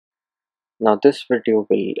Now this video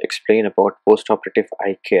will explain about post-operative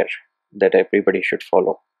eye care that everybody should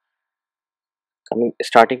follow.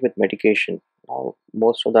 Starting with medication. Now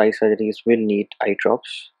most of the eye surgeries will need eye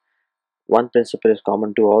drops. One principle is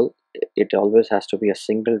common to all. It always has to be a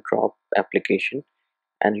single drop application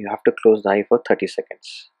and you have to close the eye for 30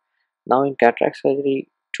 seconds. Now in cataract surgery,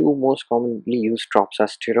 two most commonly used drops are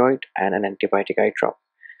steroid and an antibiotic eye drop.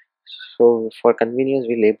 So for convenience,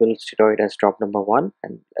 we label steroid as drop number 1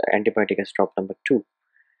 and antibiotic as drop number 2.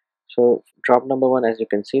 So drop number 1, as you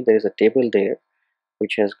can see, there is a table there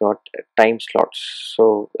which has got time slots.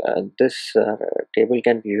 So this table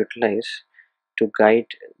can be utilized to guide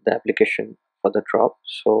the application for the drop.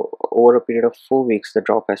 So over a period of 4 weeks, the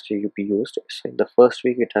drop has to be used. So in the first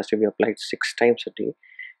week, it has to be applied 6 times a day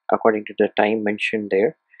according to the time mentioned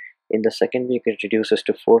there. In the second week, it reduces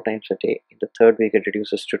to 4 times a day. In the third week, it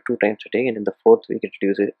reduces to 2 times a day. And in the fourth week, it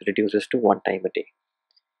reduces to 1 time a day.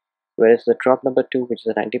 Whereas the drop number 2, which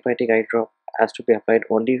is an antibiotic eye drop, has to be applied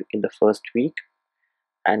only in the first week.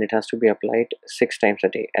 And it has to be applied 6 times a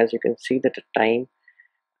day. As you can see that the time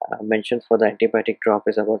mentioned for the antibiotic drop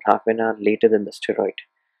is about half an hour later than the steroid.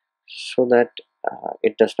 So that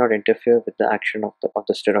it does not interfere with the action of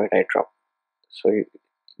the steroid eye drop. So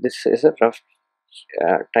this is a rough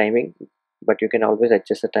timing, but you can always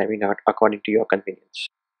adjust the timing out according to your convenience.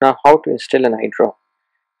 Now, how to instill an eye drop?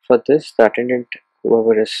 For this, the attendant,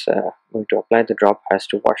 whoever is going to apply the drop, has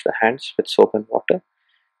to wash the hands with soap and water.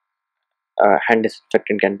 Hand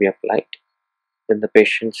disinfectant can be applied. Then the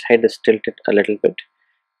patient's head is tilted a little bit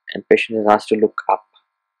and patient is asked to look up.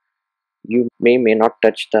 You may not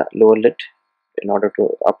touch the lower lid in order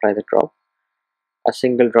to apply the drop. A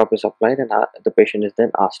single drop is applied and the patient is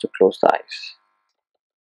then asked to close the eyes.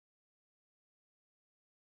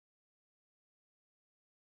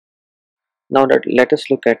 Now let us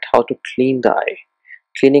look at how to clean the eye.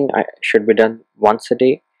 Cleaning should be done once a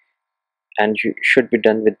day and should be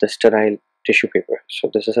done with the sterile tissue paper.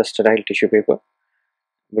 So this is a sterile tissue paper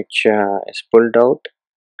which is pulled out,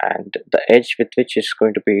 and the edge with which it's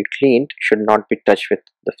going to be cleaned should not be touched with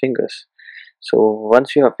the fingers. So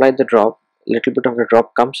once you apply the drop, little bit of the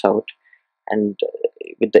drop comes out, and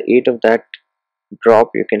with the aid of that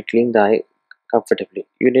drop you can clean the eye comfortably.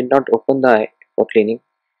 You need not open the eye for cleaning.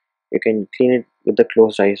 You can clean it with the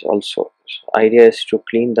closed eyes also. So idea is to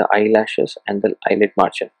clean the eyelashes and the eyelid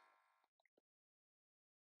margin.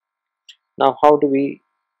 Now how do we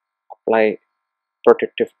apply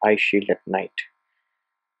protective eye shield at night?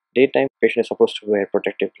 Daytime patient is supposed to wear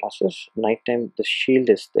protective glasses. Nighttime the shield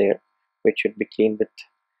is there, which should be cleaned with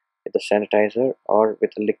a sanitizer or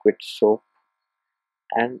with a liquid soap,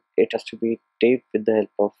 and it has to be taped with the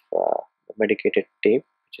help of medicated tape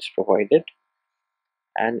which is provided,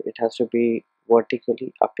 and it has to be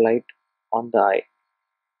vertically applied on the eye,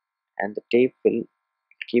 and the tape will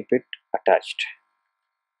keep it attached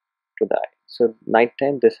to the eye. So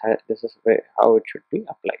nighttime this is how it should be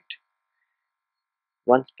applied.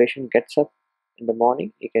 Once patient gets up in the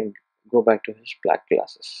morning, he can go back to his black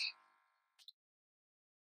glasses.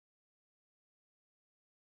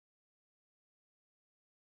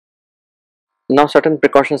 Now certain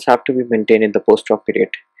precautions have to be maintained in the post-op period.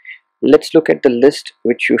 Let's look at the list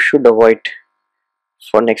which you should avoid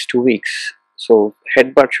for next 2 weeks. So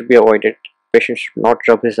headbutt should be avoided. Patient should not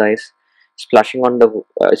rub his eyes. Splashing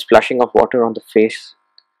of water on the face,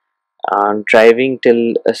 and driving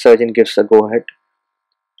till a surgeon gives a go ahead.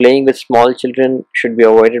 Playing with small children should be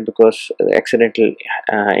avoided because accidental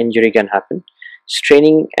injury can happen.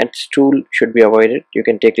 Straining at stool should be avoided. You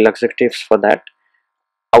can take laxatives for that.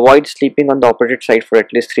 Avoid sleeping on the opposite side for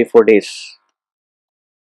at least 3-4 days.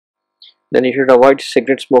 Then you should avoid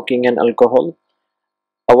cigarette smoking and alcohol.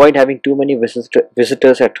 Avoid having too many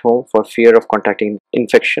visitors at home for fear of contracting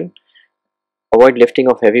infection. Avoid lifting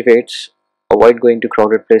of heavy weights. Avoid going to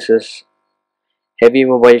crowded places. Heavy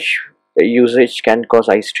mobile usage can cause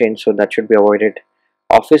eye strain, so that should be avoided.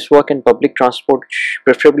 Office work and public transport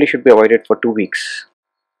preferably should be avoided for 2 weeks.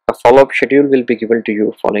 A follow-up schedule will be given to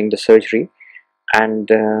you following the surgery, and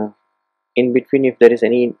in between, if there is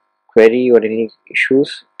any query or any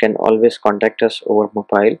issues, can always contact us over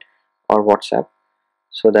mobile or WhatsApp,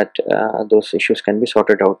 so that those issues can be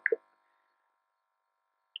sorted out.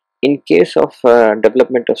 In case of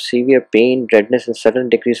development of severe pain, redness and sudden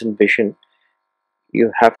decrease in vision,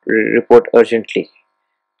 you have to report urgently,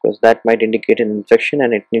 because that might indicate an infection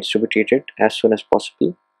and it needs to be treated as soon as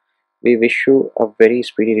possible. We wish you a very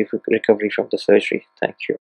speedy recovery from the surgery. Thank you.